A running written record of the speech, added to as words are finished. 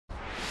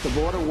The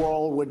border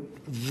wall would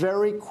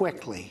very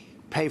quickly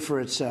pay for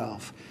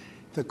itself.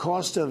 The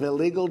cost of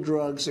illegal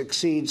drugs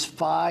exceeds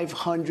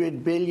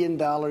 $500 billion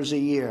a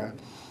year,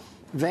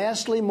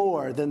 vastly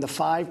more than the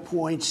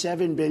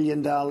 $5.7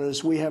 billion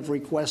we have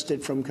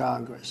requested from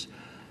Congress.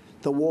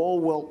 The wall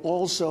will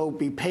also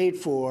be paid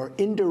for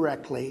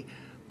indirectly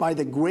by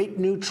the great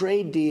new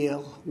trade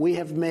deal we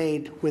have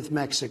made with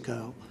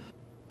Mexico.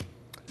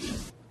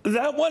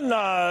 That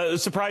one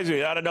surprised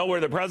me out of nowhere.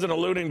 The president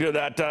alluding to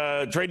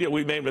that trade deal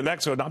we made with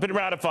Mexico, not been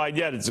ratified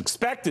yet. It's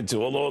expected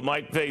to, although it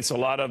might face a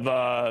lot of,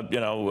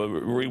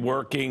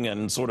 reworking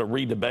and sort of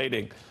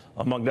redebating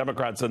among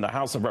Democrats in the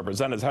House of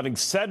Representatives. Having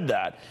said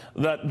that,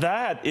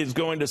 that is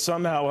going to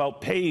somehow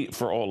help pay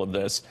for all of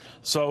this.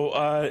 So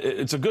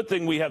it's a good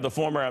thing we have the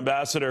former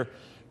ambassador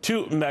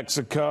to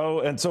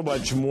Mexico and so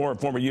much more,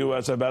 former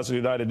U.S. ambassador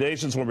to the United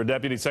Nations, former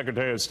deputy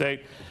secretary of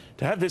state,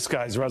 to have this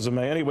guy's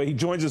resume. Anyway, he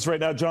joins us right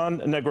now, John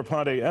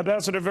Negroponte.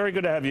 Ambassador, very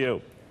good to have you.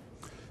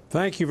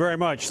 Thank you very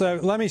much. So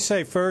let me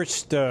say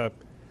first,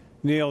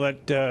 Neil,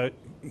 that,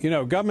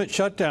 government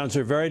shutdowns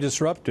are very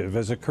disruptive.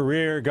 As a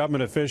career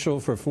government official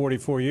for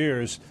 44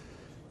 years,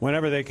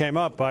 whenever they came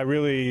up, I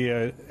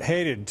really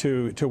hated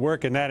to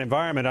work in that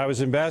environment. I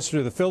was ambassador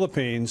to the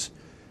Philippines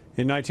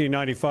in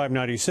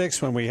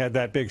 1995-96 when we had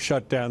that big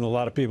shutdown a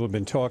lot of people have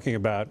been talking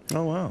about.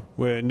 Oh, wow.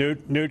 With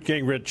Newt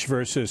Gingrich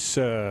versus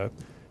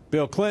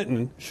Bill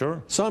Clinton.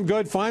 Sure. Some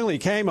good finally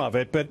came of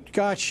it, but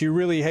gosh, you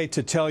really hate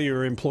to tell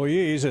your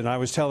employees, and I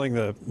was telling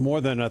the more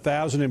than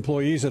 1,000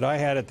 employees that I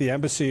had at the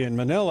embassy in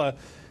Manila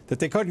that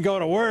they couldn't go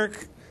to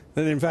work,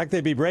 that in fact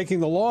they'd be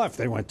breaking the law if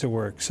they went to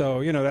work.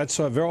 So, that's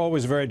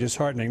always very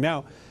disheartening.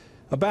 Now,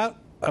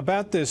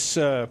 about this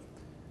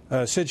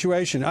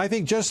situation, I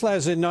think just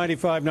as in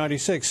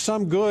 95-96,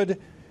 some good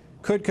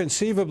could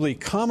conceivably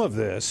come of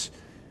this.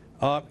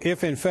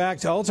 If, in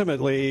fact,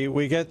 ultimately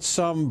we get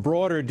some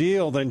broader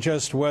deal than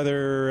just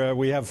whether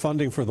we have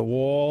funding for the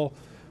wall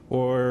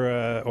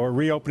or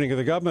reopening of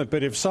the government.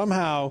 But if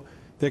somehow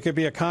there could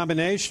be a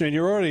combination, and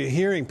you're already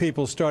hearing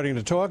people starting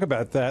to talk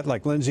about that,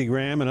 like Lindsey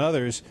Graham and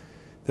others,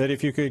 that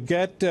if you could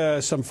get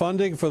some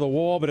funding for the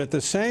wall, but at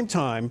the same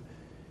time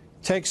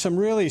take some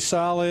really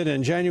solid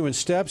and genuine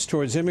steps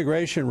towards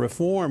immigration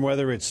reform,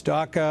 whether it's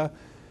DACA,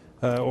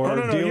 or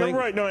no, dealing... you're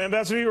right. No,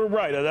 Ambassador, you're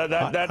right.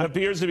 That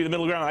appears to be the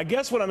middle ground. I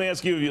guess what I'm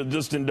asking you, if you'll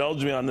just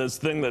indulge me on this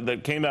thing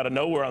that came out of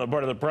nowhere on the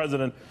part of the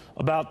president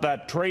about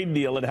that trade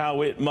deal and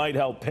how it might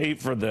help pay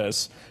for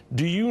this.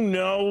 Do you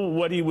know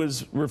what he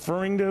was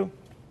referring to?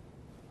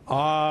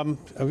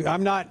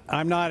 I'm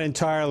not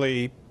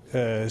entirely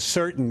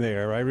certain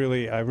there. I'm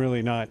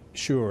really not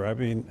sure. I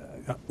mean,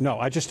 no,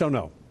 I just don't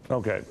know.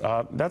 Okay,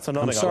 that's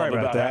another thing I love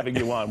about having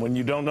you on. When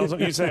you don't know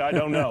something, you say, I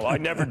don't know. I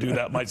never do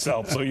that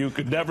myself, so you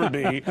could never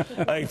be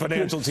a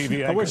financial TV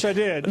anchor. I wish I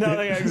did. No,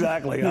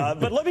 exactly.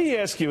 But let me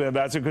ask you,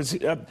 Ambassador, because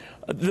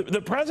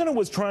the president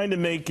was trying to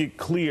make it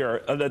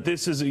clear that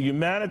this is a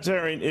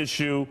humanitarian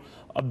issue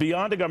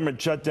beyond a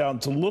government shutdown,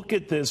 to look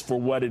at this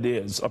for what it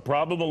is, a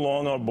problem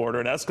along our border,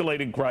 an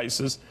escalating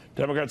crisis.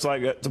 Democrats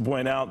like to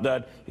point out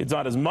that it's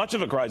not as much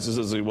of a crisis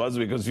as it was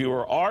because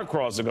fewer are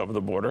crossing over the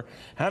border.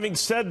 Having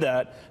said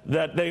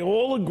that they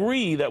all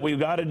agree that we've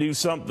got to do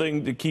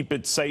something to keep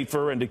it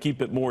safer and to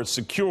keep it more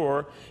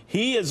secure.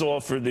 He has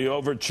offered the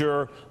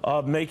overture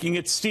of making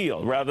it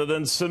steel rather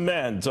than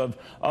cement, of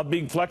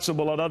being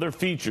flexible on other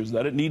features,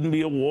 that it needn't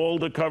be a wall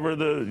to cover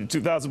the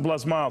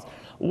 2,000-plus miles.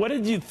 What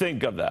did you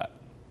think of that?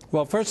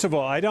 Well, first of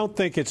all, I don't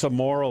think it's a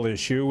moral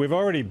issue. We've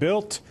already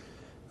built,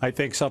 I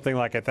think, something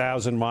like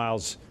 1,000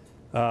 miles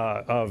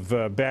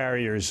of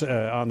barriers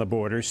on the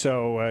border.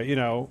 So,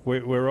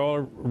 we're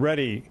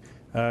already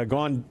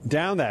gone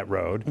down that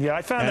road. Yeah,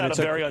 I found that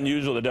very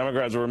unusual. The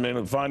Democrats were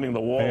finding the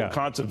wall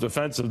concept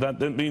offensive. That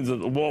means that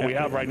the wall we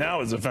have right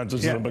now is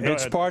offensive. Yeah, but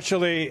it's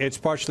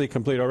partially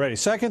complete already.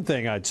 Second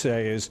thing I'd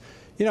say is,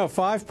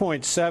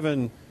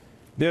 $5.7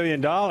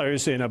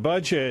 billion in a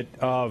budget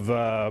of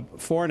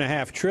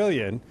 $4.5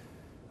 trillion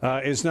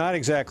is not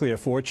exactly a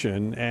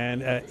fortune.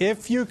 And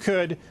if you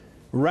could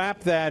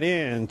wrap that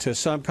into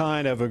some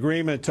kind of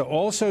agreement to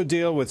also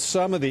deal with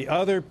some of the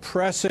other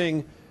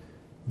pressing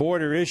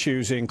border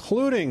issues,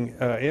 including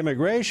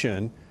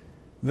immigration,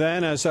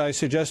 then, as I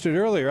suggested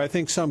earlier, I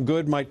think some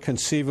good might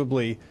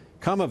conceivably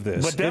come of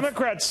this. But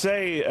Democrats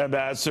say,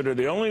 Ambassador,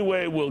 the only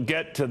way we'll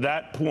get to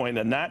that point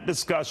and that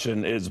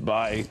discussion is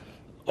by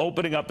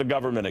opening up the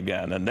government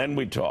again, and then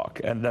we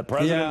talk. And the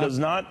president does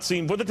not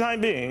seem, for the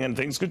time being, and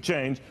things could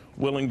change,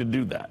 willing to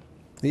do that.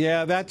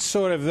 Yeah, that's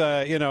sort of,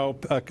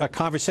 a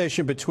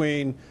conversation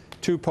between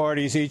two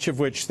parties, each of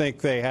which think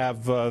they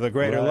have the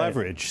greater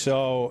leverage.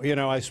 So,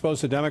 I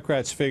suppose the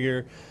Democrats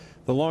figure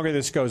the longer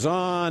this goes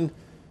on,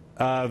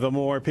 the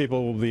more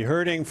people will be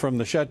hurting from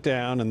the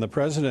shutdown, and the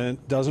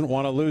president doesn't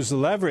want to lose the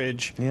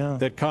leverage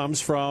that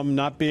comes from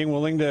not being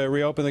willing to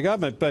reopen the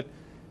government.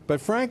 But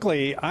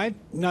frankly, I'm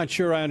not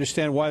sure I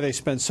understand why they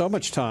spend so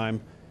much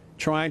time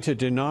trying to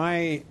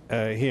deny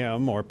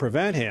him or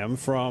prevent him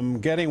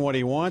from getting what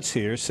he wants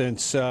here,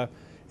 since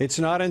it's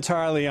not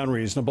entirely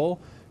unreasonable.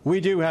 We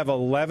do have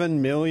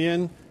 11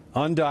 million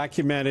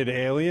undocumented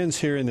aliens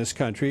here in this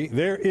country.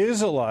 There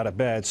is a lot of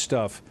bad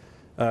stuff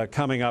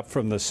coming up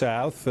from the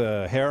South,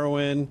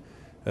 heroin,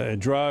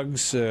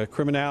 drugs,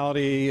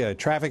 criminality,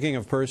 trafficking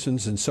of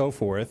persons, and so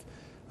forth.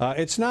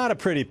 It's not a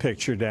pretty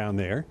picture down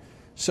there.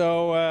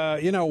 So,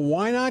 you know,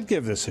 why not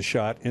give this a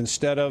shot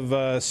instead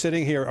of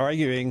sitting here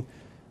arguing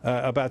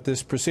about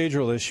this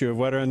procedural issue of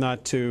whether or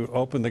not to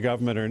open the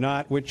government or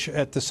not, which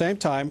at the same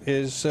time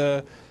is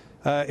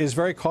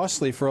very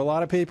costly for a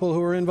lot of people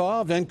who are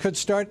involved and could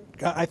start,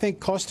 I think,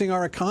 costing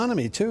our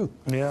economy, too.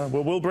 Yeah,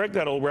 well, we'll break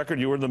that old record.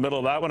 You were in the middle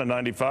of that one in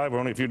 '95. We're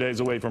only a few days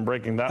away from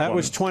breaking that one. That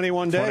was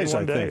 21 days,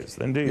 21 I think. days,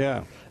 indeed.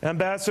 Yeah.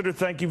 Ambassador,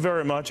 thank you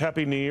very much.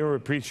 Happy New Year.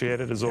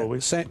 Appreciate it, as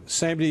always.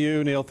 Same to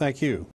you, Neil. Thank you.